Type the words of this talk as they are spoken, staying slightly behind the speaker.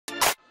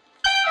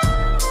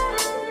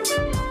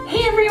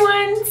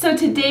So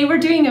today we're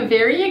doing a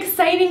very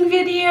exciting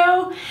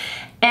video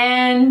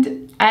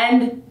and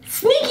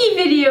sneaky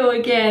video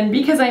again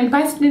because I'm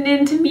busting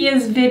into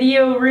Mia's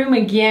video room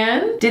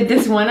again. Did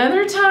this one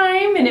other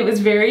time and it was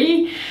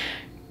very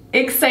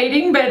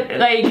exciting, but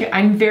like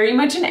I'm very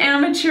much an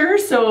amateur,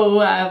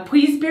 so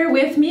please bear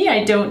with me.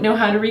 I don't know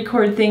how to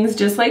record things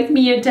just like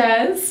Mia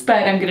does,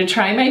 but I'm gonna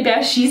try my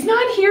best. She's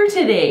not here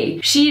today.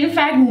 She in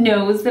fact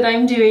knows that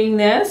I'm doing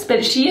this,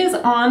 but she is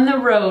on the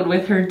road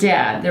with her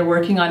dad. They're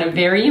working on a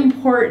very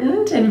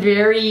important and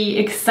very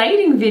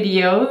exciting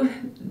video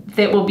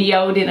that will be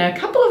out in a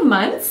couple of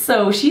months.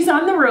 So she's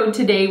on the road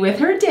today with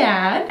her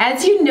dad.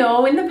 As you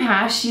know, in the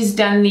past she's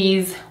done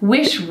these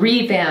Wish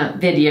Revamp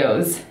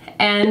videos,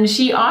 and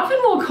she often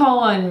will call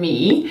on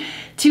me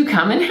to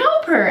come and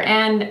help her.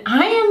 And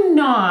I am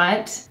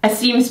not a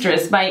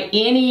seamstress by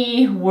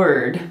any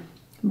word,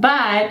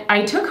 but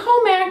I took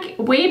home ec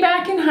way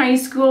back in high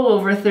school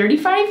over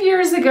 35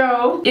 years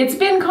ago. It's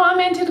been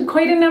commented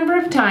quite a number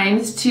of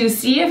times to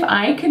see if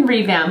I can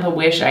revamp a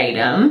Wish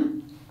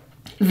item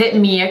that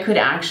Mia could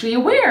actually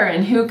wear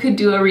and who could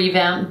do a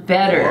revamp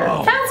better.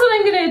 Whoa. That's what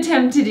I'm gonna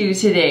attempt to do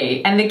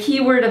today. And the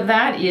key word of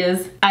that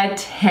is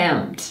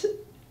attempt.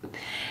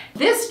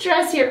 This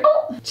dress here,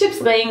 oh,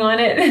 Chip's laying on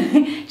it.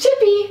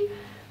 Chippy.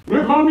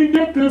 Let mommy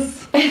get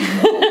this.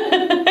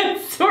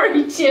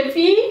 Sorry,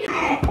 Chippy.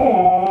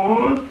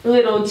 Aww.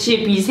 Little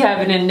Chippy's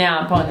having a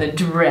nap on the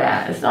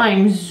dress.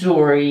 I'm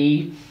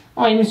sorry.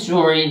 I'm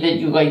sorry that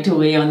you like to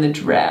lay on the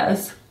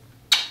dress.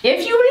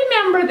 If you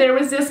remember, there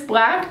was this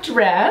black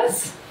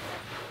dress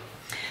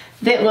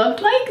that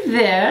looked like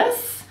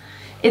this.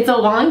 It's a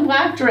long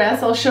black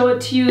dress. I'll show it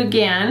to you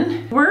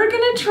again. We're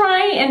gonna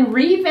try and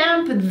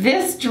revamp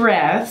this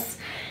dress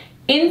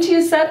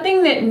into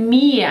something that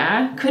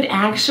Mia could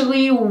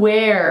actually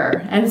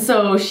wear. And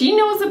so she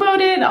knows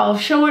about it. I'll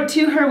show it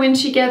to her when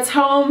she gets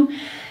home.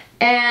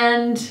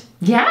 And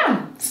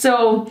yeah,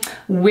 so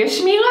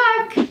wish me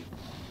luck.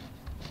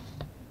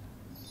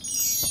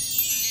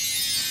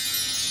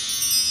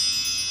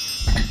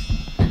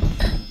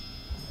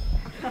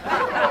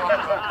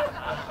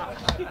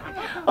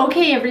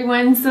 Okay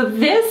everyone, so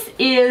this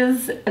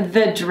is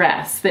the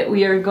dress that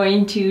we are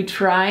going to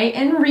try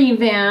and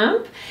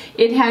revamp.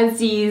 It has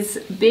these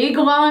big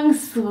long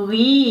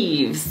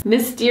sleeves.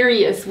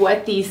 Mysterious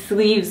what these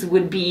sleeves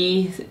would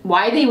be,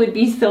 why they would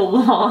be so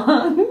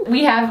long.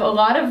 We have a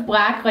lot of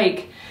black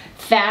like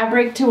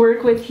fabric to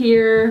work with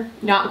here.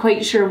 Not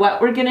quite sure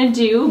what we're gonna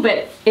do,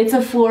 but it's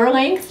a floor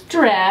length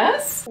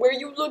dress. Where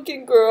you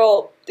looking,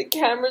 girl? The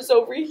camera's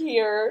over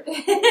here.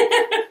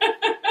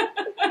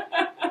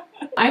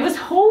 I was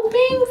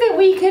hoping that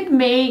we could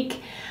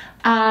make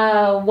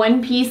a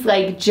one-piece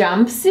like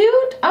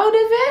jumpsuit out of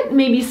it.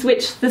 Maybe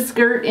switch the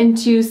skirt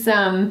into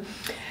some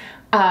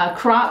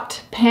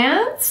cropped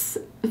pants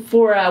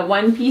for a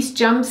one-piece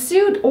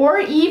jumpsuit, or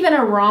even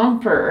a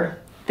romper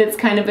that's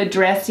kind of a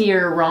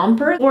dressier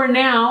romper. For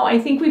now, I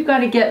think we've got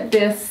to get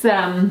this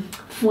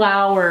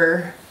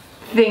flower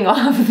thing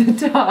off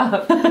the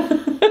top.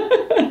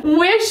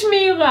 Wish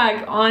me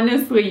luck,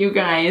 honestly, you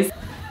guys.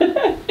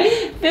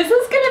 This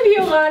is gonna be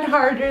a lot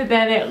harder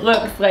than it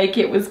looks like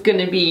it was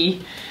gonna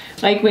be,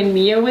 like when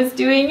Mia was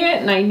doing it,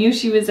 and I knew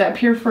she was up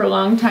here for a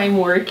long time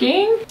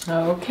working.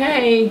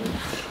 Okay,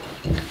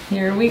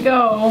 here we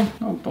go.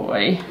 Oh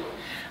boy,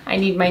 I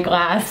need my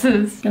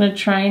glasses. Gonna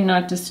try and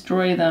not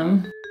destroy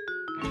them.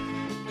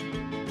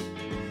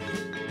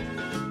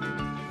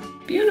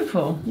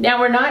 Beautiful. Now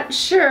we're not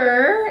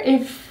sure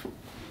if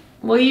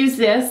we'll use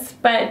this,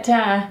 but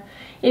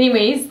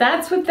anyways,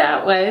 that's what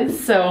that was.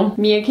 So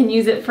Mia can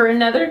use it for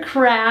another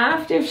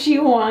craft if she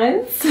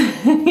wants.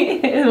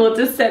 We'll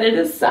just set it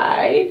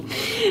aside.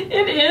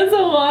 It is a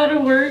lot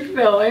of work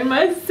though, I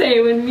must say,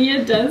 when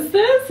Mia does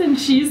this and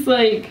she's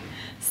like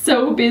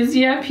so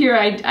busy up here,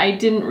 I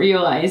didn't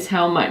realize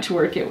how much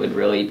work it would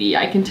really be.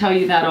 I can tell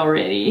you that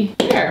already.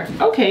 There,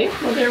 okay,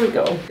 well there we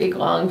go. Big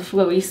long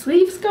flowy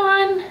sleeves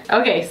gone.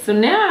 Okay, so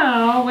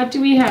now what do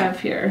we have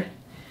here?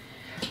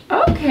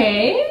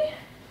 Okay.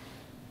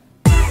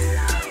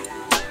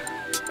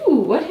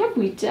 What have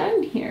we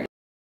done here?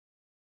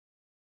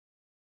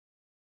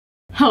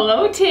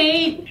 Hello,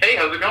 Tate. Hey,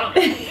 how's it going?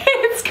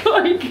 It's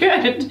going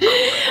good.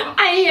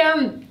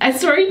 I'm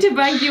sorry to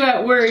bug you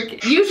at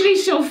work. Usually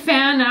she'll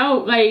fan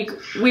out like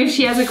if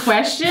she has a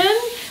question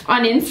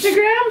on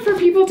Instagram for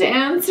people to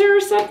answer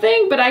or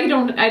something, but I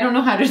don't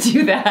know how to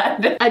do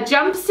that. A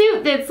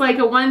jumpsuit that's like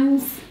a one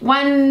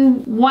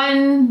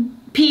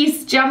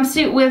piece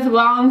jumpsuit with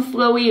long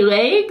flowy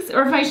legs,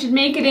 or if I should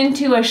make it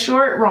into a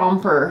short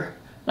romper.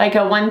 Like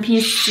a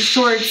one-piece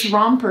shorts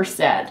romper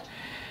set.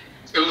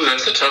 Ooh,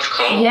 that's a tough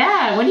call.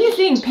 Yeah, what do you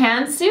think?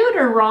 Pantsuit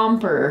or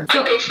romper?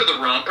 I'd go for the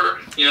romper.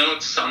 You know,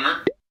 it's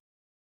summer.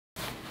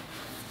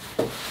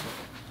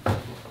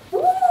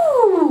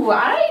 Ooh,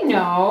 I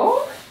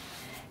know.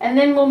 And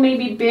then we'll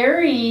maybe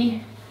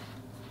bury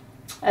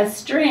a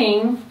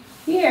string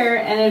here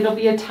and it'll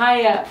be a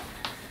tie-up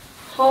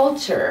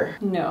halter.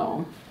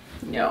 No,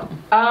 no.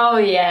 Oh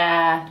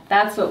yeah,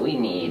 that's what we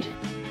need.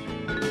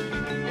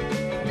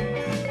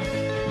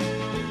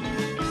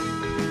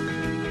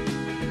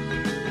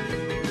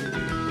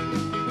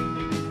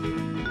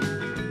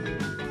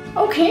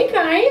 Okay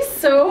guys,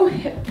 so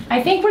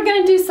I think we're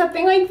gonna do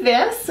something like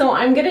this. So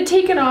I'm gonna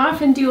take it off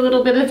and do a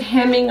little bit of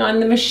hemming on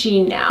the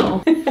machine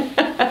now.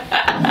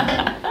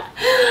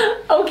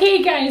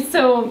 Okay guys,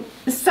 so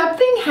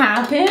something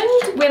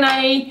happened when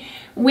I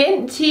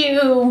went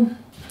to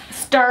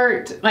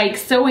start like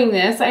sewing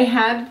this. I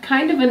had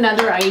kind of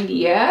another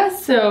idea,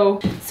 so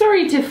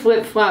sorry to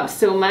flip-flop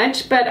so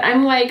much, but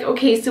I'm like,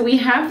 okay, so we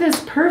have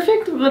this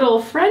perfect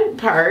little front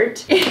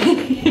part. Anyways,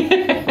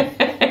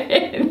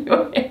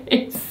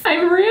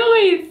 I'm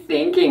really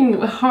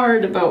thinking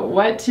hard about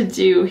what to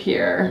do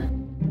here.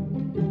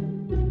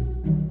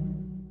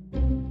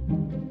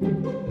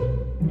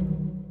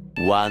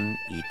 One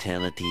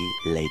eternity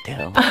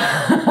later.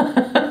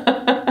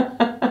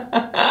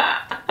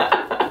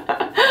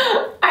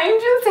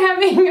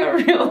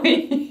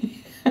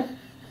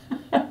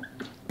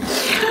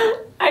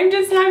 I'm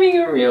just having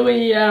a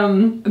really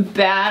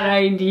bad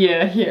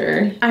idea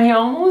here. I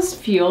almost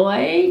feel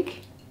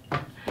like,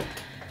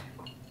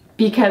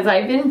 because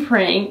I've been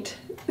pranked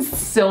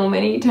so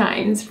many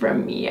times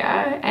from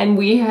Mia, and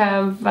we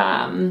have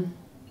I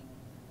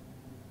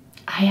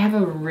have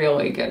a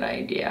really good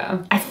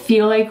idea. I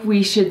feel like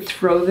we should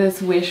throw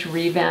this Wish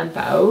Revamp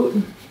out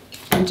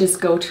and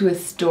just go to a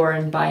store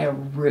and buy a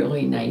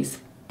really nice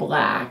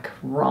black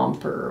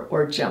romper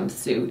or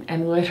jumpsuit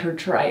and let her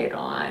try it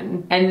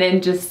on and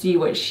then just see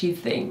what she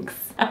thinks.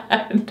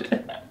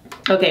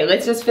 Okay,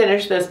 let's just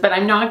finish this, but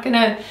I'm not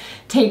gonna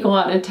take a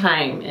lot of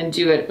time and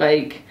do it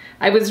like,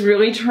 I was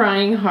really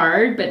trying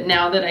hard, but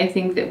now that I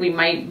think that we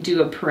might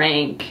do a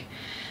prank,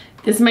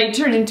 this might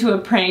turn into a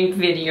prank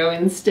video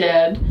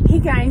instead. Hey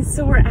guys,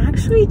 so we're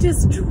actually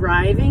just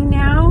driving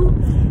now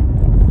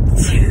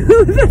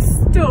to the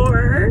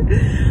store.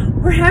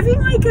 We're having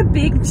like a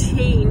big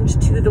change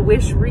to the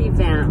Wish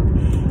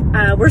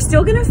Revamp. We're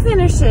still gonna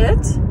finish it,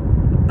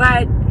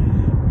 but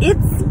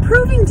it's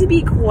proving to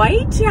be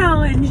quite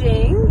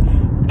challenging.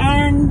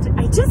 And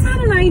I just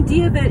had an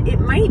idea that it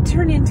might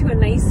turn into a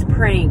nice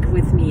prank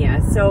with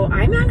Mia. So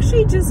I'm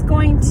actually just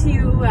going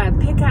to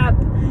pick up,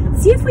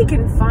 see if we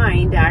can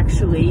find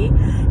actually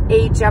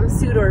a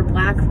jumpsuit or a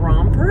black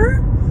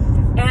romper.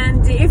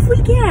 And if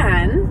we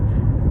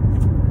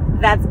can,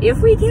 that's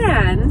if we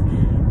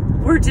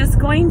can, we're just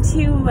going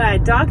to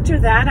doctor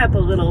that up a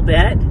little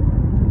bit.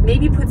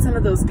 Maybe put some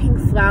of those pink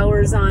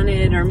flowers on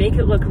it or make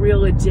it look real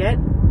legit.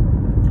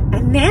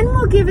 And then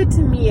we'll give it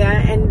to Mia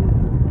and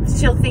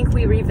she'll think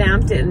we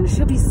revamped it and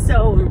she'll be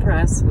so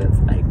impressed with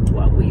like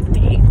what we've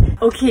made.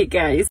 Okay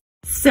guys,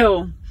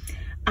 so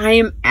I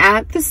am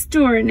at the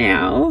store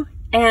now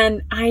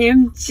and I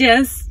am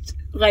just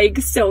like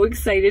so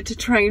excited to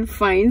try and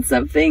find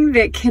something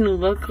that can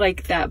look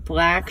like that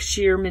black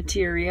sheer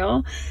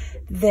material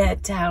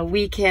that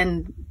we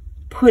can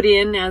put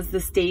in as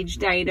the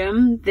staged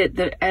item,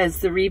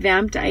 as the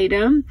revamped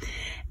item.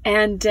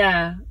 And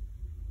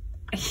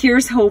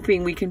here's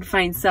hoping we can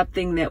find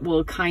something that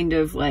will kind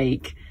of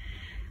like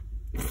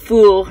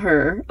fool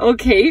her.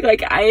 Okay,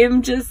 like I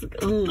am just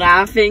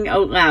laughing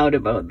out loud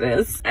about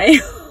this. I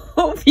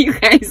hope you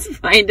guys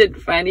find it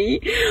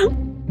funny.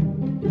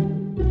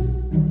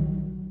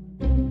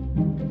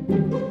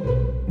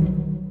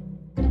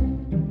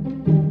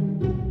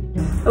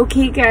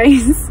 Okay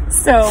guys,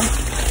 so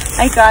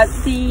I got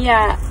the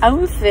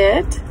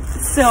outfit,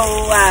 so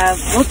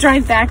we'll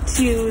drive back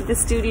to the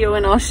studio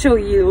and I'll show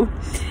you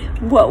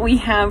what we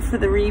have for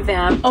the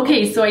revamp.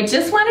 Okay, so I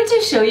just wanted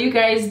to show you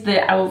guys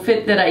the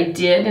outfit that I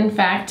did in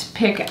fact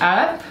pick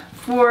up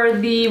for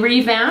the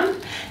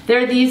revamp.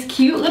 They're these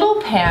cute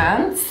little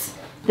pants.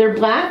 They're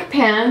black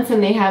pants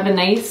and they have a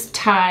nice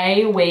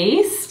tie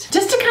waist.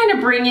 Just to kind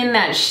of bring in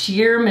that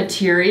sheer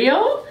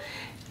material,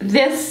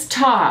 this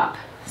top.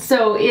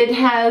 So it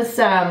has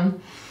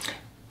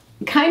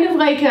kind of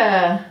like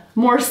a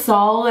more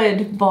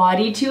solid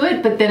body to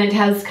it, but then it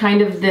has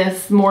kind of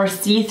this more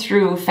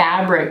see-through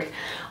fabric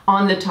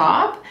on the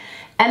top,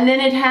 and then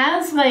it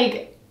has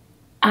like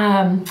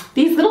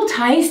these little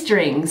tie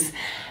strings,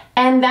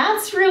 and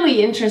that's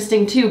really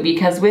interesting too,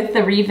 because with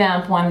the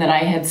revamp one that I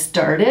had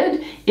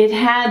started, it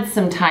had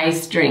some tie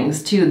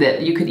strings too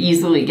that you could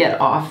easily get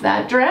off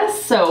that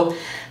dress. So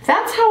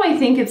that's how I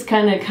think it's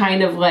gonna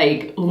kind of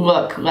like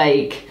look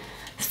like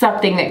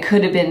something that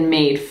could have been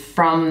made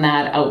from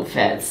that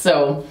outfit.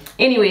 So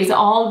anyways,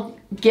 I'll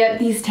get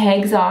these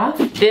tags off.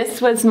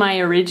 This was my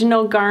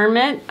original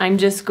garment. I'm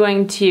just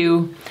going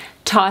to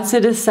toss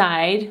it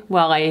aside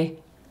while I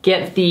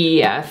get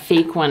the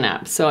fake one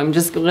up. So I'm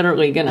just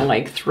literally gonna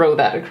like throw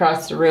that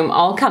across the room.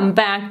 I'll come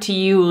back to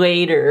you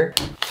later.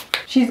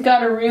 She's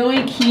got a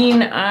really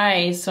keen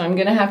eye, so I'm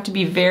gonna have to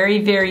be very,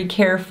 very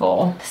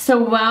careful. So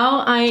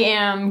while I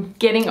am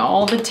getting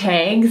all the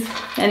tags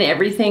and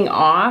everything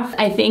off,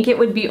 I think it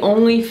would be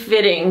only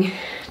fitting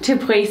to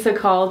place a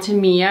call to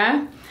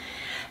Mia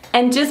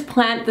and just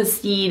plant the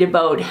seed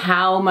about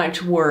how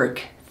much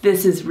work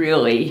this is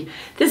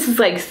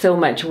like so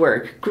much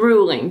work,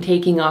 grueling,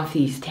 taking off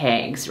these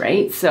tags,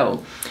 right?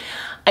 So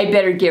I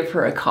better give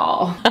her a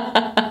call.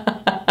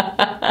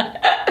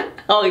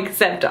 I'll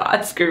accept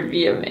Oscar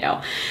via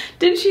mail.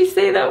 Did she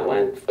say that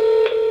once?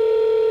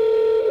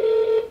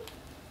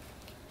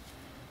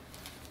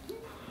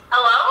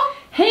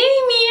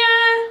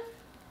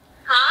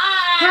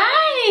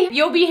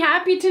 you'll be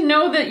happy to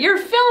know that your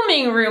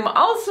filming room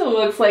also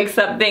looks like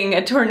something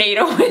a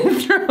tornado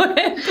went through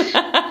it.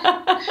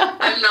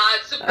 I'm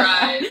not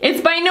surprised. It's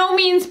by no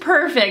means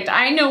perfect.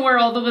 I know where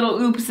all the little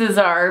oopses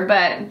are,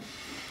 but...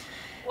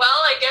 Well,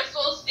 I guess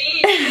we'll see.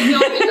 Do you think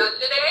you'll have it done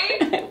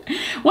today?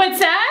 What's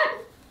that?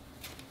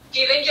 Do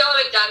you think you'll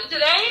have it done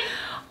today?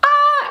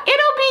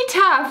 It'll be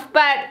tough,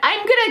 but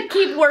I'm gonna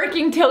keep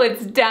working till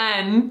it's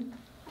done.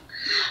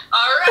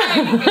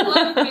 Alright, good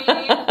luck,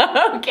 babe.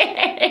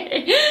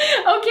 Okay.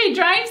 Okay,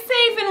 drive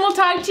safe and we'll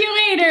talk to you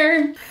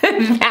later.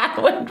 That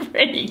went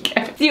pretty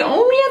good. The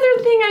only other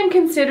thing I'm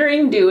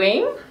considering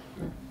doing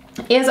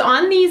is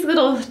on these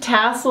little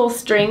tassel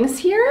strings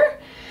here,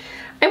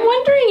 I'm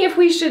wondering if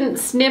we shouldn't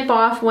snip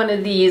off one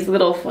of these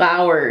little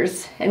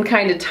flowers and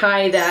kind of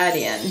tie that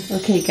in.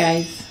 Okay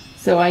guys,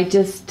 so I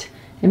just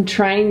am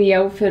trying the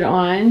outfit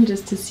on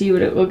just to see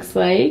what it looks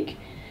like.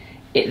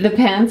 The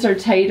pants are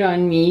tight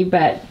on me,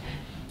 but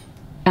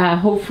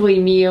hopefully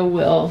Mia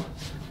will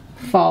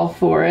fall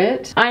for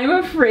it. I'm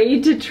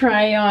afraid to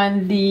try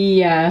on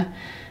the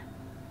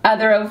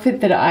other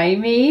outfit that I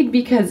made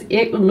because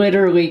it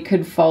literally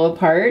could fall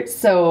apart.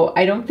 So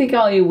I don't think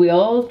I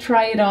will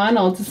try it on.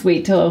 I'll just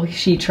wait till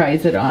she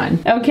tries it on.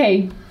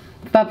 Okay,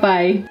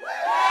 bye-bye.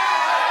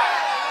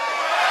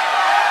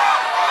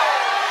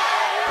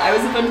 I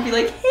was about to be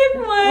like, hey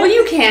everyone. Well,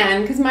 you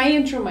can, because my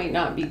intro might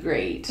not be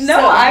great. No,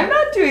 so. I'm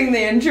not doing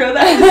the intro,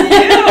 that was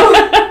you.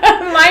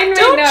 Mine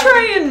Don't may not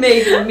try and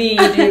make me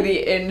do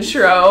the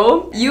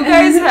intro. You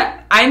guys,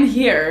 I'm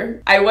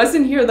here. I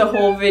wasn't here the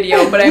whole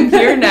video, but I'm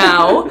here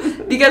now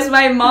because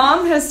my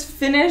mom has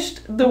finished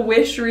the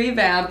Wish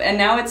revamp and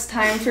now it's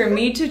time for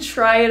me to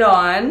try it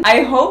on.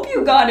 I hope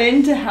you got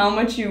into how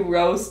much you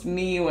roast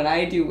me when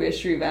I do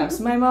Wish revamps.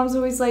 My mom's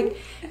always like,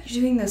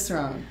 you're doing this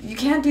wrong. You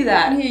can't do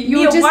that. You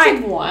Mia, just why?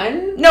 did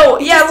one? No,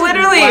 You yeah, just did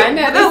literally. one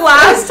at The a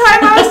last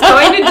time I was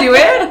going to do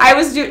it, I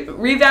was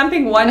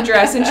revamping one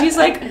dress, and she's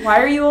like, "Why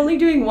are you only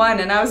doing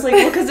one?" And I was like,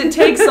 "Well, because it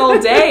takes all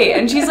day."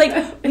 And she's like,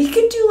 "We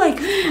could do like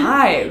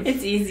 5."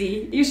 It's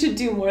easy. You should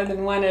do more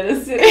than one at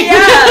a sitting.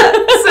 Yeah.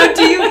 So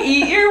do you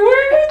eat your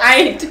words?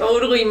 I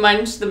totally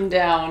munch them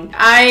down.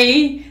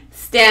 I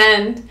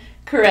stand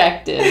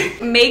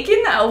corrected.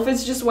 Making the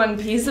outfit's just one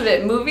piece of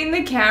it. Moving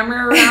the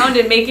camera around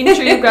and making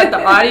sure you've got the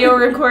audio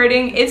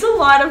recording. It's a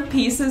lot of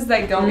pieces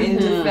that go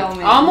into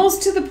filming.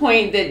 Almost to the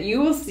point that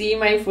you will see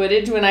my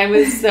footage when I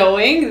was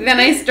sewing. Then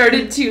I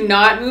started to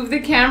not move the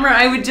camera.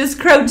 I would just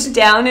crouch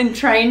down and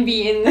try and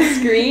be in the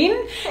screen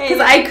because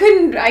I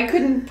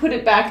couldn't put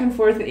it back and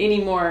forth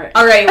anymore.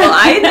 All right, well,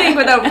 I think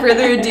without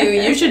further ado,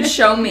 you should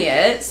show me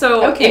it.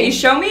 So, Okay. you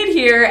show me it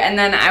here, and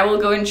then I will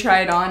go and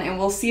try it on, and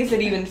we'll see if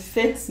it even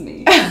fits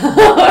me.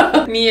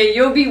 Mia,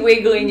 you'll be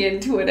wiggling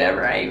into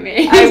whatever I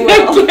make. I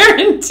will.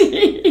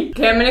 Guarantee.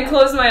 Okay, I'm gonna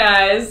close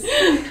my eyes.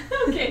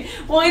 Okay.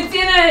 Well, it's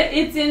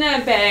in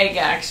a bag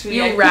actually.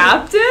 You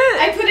wrapped it?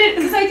 I put it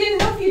because I didn't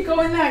know if you'd go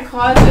in that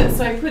closet,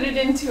 so I put it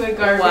into a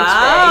garbage bag.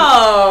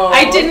 Wow.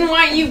 I didn't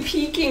want you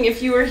peeking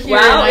if you were here.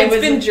 Wow, and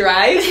it's been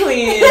dry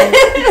clean.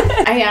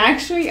 I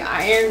actually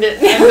ironed it.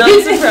 I'm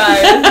not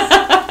surprised.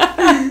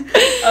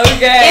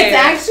 Okay. It's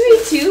actually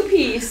 2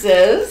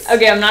 pieces.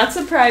 Okay, I'm not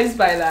surprised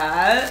by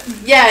that.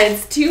 Yeah,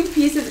 it's 2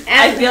 pieces. And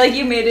I feel like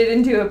you made it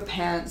into a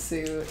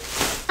pantsuit.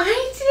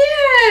 I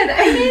did.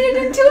 I made it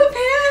into a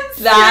pants.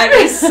 That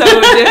is so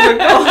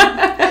difficult.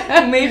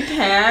 You made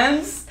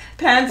pants?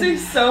 Pants are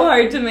so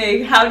hard to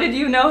make. How did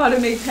you know how to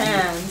make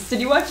pants?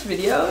 Did you watch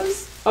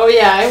videos? Oh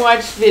yeah, I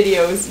watched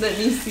videos. Let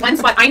me see. One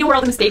spot. I know where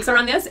all the mistakes are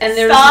on this, and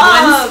there's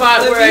Stop! one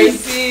spot Let where me I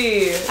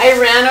see.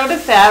 ran out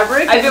of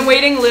fabric. I've been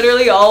waiting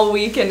literally all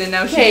weekend, and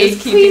now Okay, she's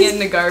keeping please. it in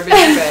the garbage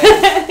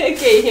bag.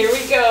 Okay, here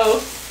we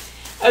go.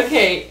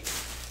 Okay.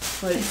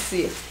 Let's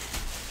see.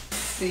 Let's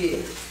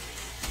see.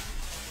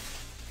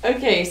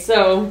 Okay,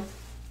 so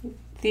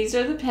these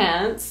are the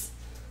pants.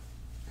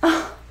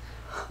 Oh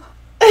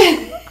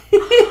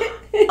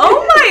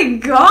my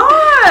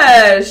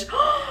gosh!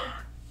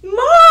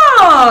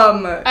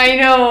 Mom! I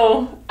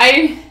know.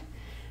 I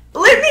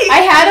Let me.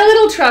 had a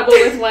little trouble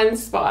with one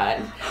spot.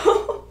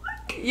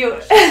 You. Mom!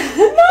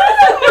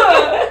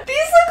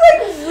 These look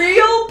like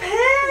real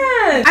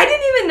pants! I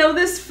didn't even know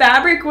this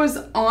fabric was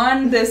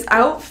on this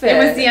outfit. It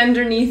was the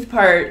underneath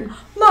part.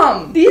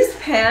 Mom, these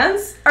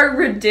pants are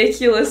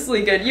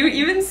ridiculously good. You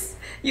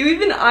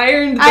even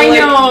ironed the I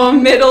know.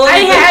 middle of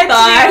I the had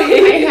thigh. to.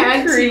 I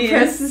had to crease.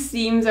 press the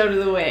seams out of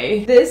the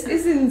way. This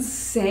is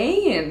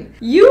insane.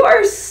 You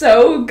are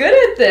so good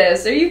at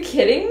this. Are you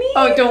kidding me?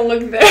 Oh, don't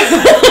look there.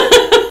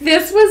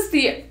 This was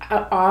the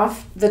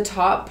off the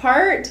top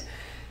part.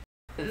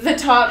 The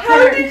top How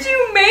part. did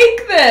you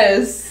make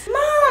this?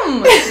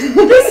 Mom, this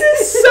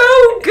is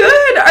so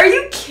good. Are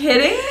you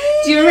kidding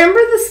me? Do you remember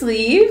the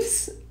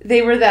sleeves?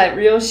 They were that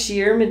real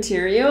sheer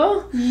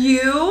material.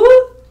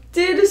 You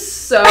did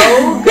so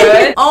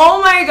good. Oh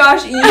my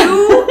gosh,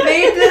 you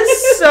made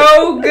this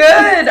so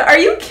good. Are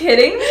you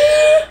kidding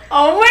me?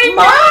 Oh my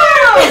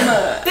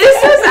Mom!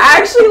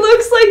 actually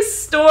looks like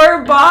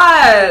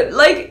store-bought.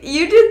 Like,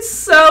 you did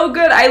so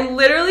good. I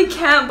literally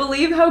can't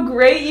believe how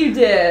great you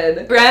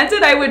did.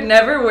 Granted, I would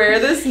never wear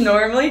this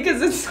normally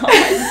because it's not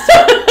my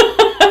style.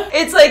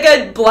 It's like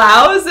a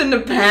blouse and a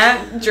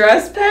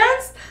dress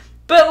pants.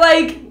 But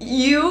like,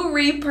 you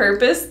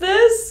repurposed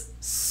this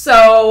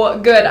so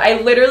good.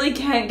 I literally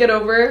can't get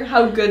over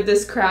how good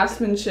this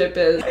craftsmanship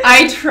is.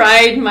 I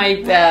tried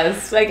my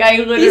best. Like, I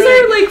literally... These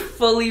are like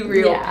fully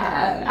real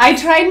pants. I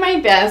tried my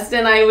best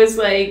and I was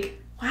like,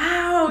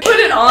 wow. Put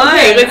it on.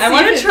 Okay, let's I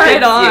want to try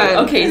it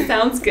on. Okay,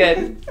 sounds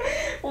good.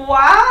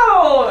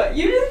 Wow,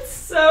 you did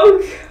so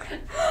good.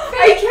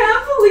 I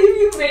can't believe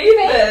you made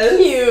this.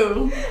 Thank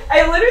you.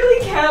 I literally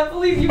can't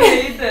believe you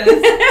made this.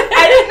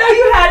 I didn't know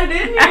you had it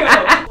in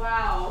you.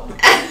 Wow.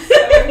 I'm so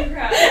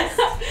impressed.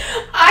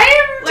 I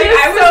am Like,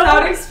 just I was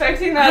not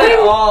expecting that at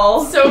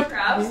all. So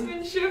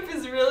craftsmanship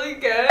is really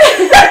good.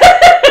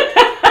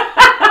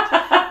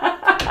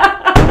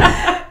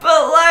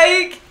 But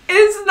like,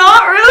 it's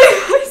not really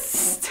my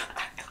style.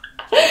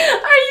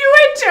 Are you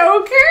a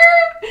joker?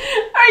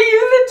 Are you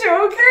the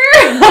joker?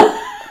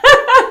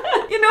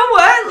 You know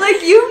what?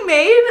 Like, you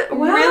made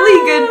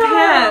really good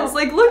pants.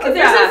 Like, look at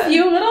that. There's a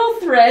few little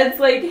threads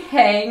like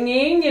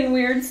hanging in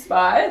weird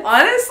spots.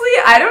 Honestly,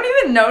 I don't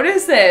even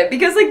notice it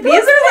because like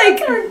these are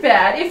like aren't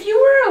bad. If you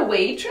were a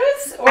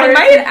waitress, or I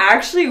might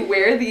actually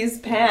wear these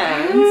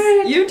pants.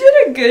 You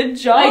did a good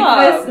job.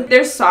 Like this,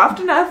 they're soft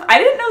enough. I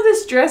didn't know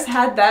this dress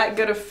had that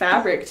good of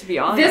fabric, to be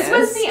honest. This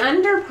was the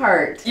under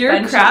part. Your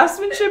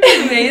craftsmanship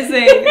is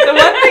amazing. The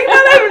one thing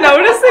that I'm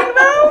noticing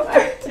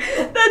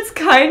though, that's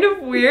kind of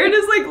weird,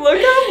 is like, look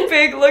how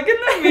big. Look in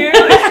the mirror.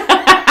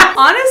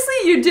 Honestly,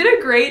 you did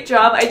a great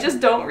job. I just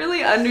don't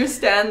really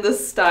understand the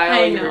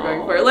style you were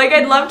going for. Like,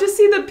 I'd love to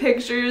see the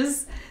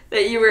pictures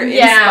that you were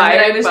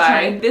inspired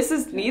by. This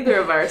is neither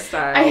of our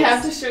styles. I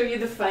have to show you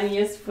the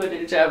funniest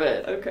footage of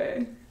it.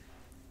 Okay.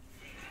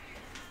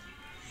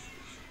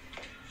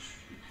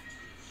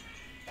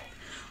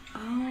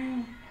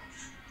 Oh.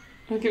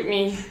 Look at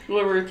me.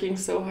 We're working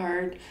so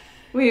hard.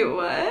 Wait,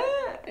 what?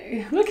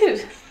 Look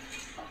at...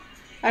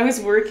 I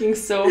was working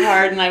so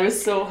hard and I was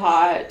so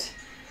hot.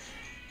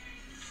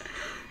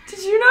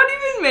 Did you not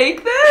even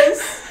make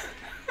this?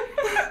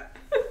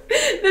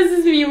 This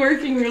is me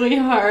working really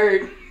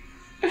hard.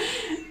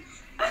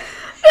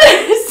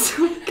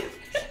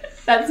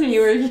 That's me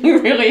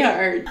working really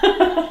hard. Do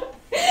you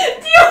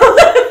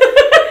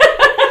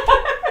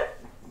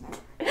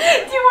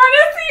want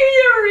to see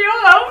your real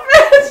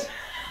outfit?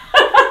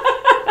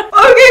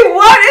 Okay,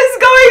 what is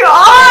going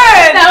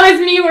on? That was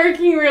me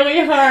working really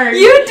hard.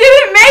 You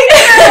didn't make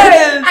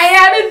this! I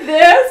added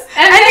this.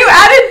 And you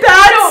added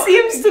bad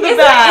seams to the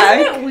back.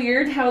 Isn't it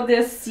weird how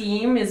this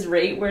seam is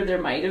right where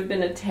there might have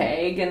been a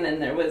tag and then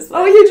there was...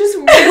 Oh, you just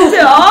ripped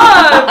it off.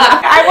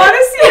 I want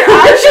to see your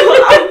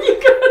actual outfit.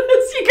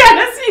 You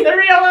gotta see the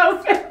real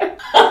outfit.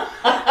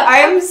 I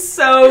am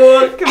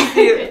so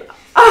confused.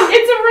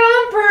 It's a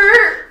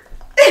romper.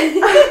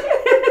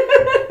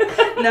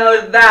 No,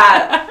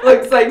 that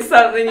looks like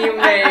something you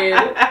made.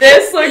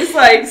 This looks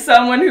like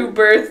someone who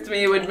birthed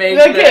me would make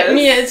this. Look at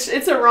me,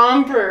 it's a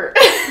romper.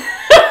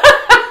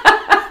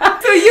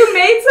 So you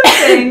made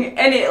something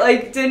and it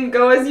like didn't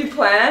go as you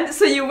planned,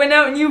 so you went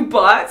out and you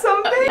bought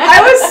something?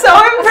 I was so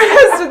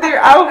impressed with your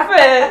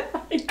outfit.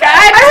 Like,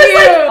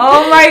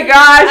 oh my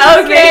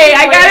gosh. Okay,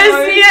 I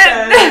gotta see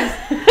it.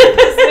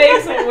 This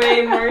makes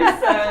way more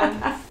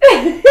sense.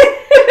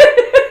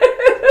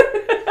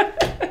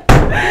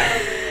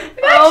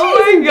 Oh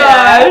my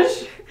gosh.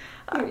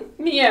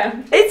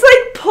 Mia. It's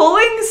like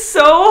pulling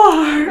so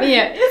hard.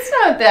 Mia, it's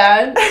not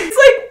bad. It's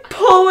like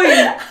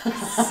pulling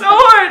so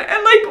hard.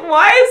 And like,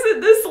 why is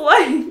it this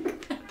length?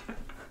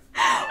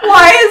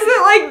 Why is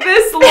it like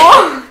this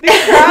long? The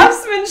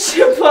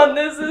craftsmanship on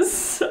this is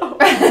so...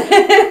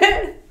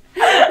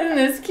 Isn't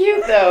this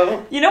cute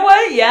though? You know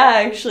what? Yeah,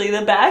 actually,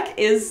 the back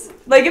is...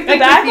 Like, if the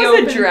back was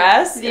a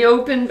dress... The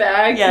open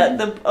back. Yeah,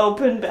 the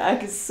open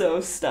back is so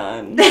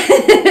stunned.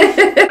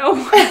 Oh.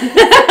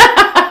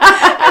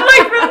 And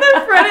like, from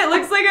the front, it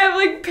looks like I have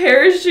like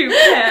parachute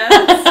pants.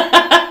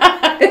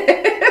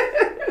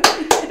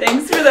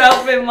 Thanks for the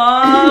outfit,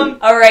 Mom.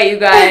 Alright, you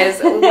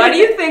guys. What do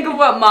you think of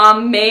what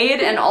Mom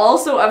made and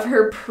also of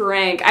her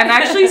prank? I'm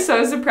actually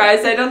so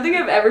surprised. I don't think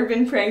I've ever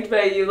been pranked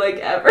by you, like,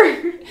 ever.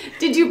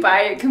 Did you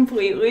buy it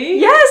completely?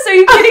 Yes, are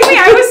you kidding me?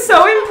 I was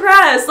so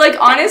impressed. Like,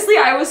 honestly,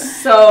 I was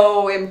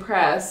so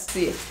impressed.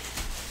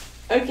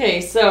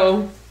 Okay,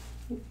 so...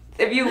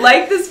 If you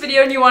like this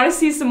video and you want to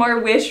see some more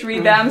Wish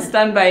revamps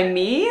done by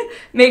me,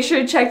 make sure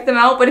to check them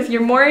out. But if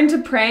you're more into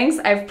pranks,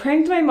 I've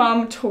pranked my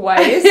mom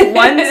twice.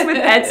 Once with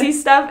Etsy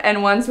stuff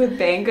and once with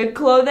Banggood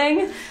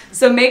clothing.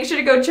 So make sure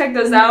to go check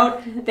those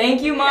out.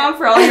 Thank you, Mom,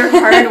 for all your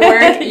hard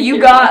work. You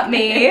got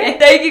me.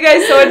 Thank you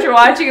guys so much for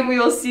watching, and we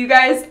will see you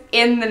guys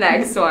in the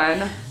next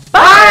one.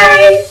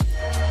 Bye!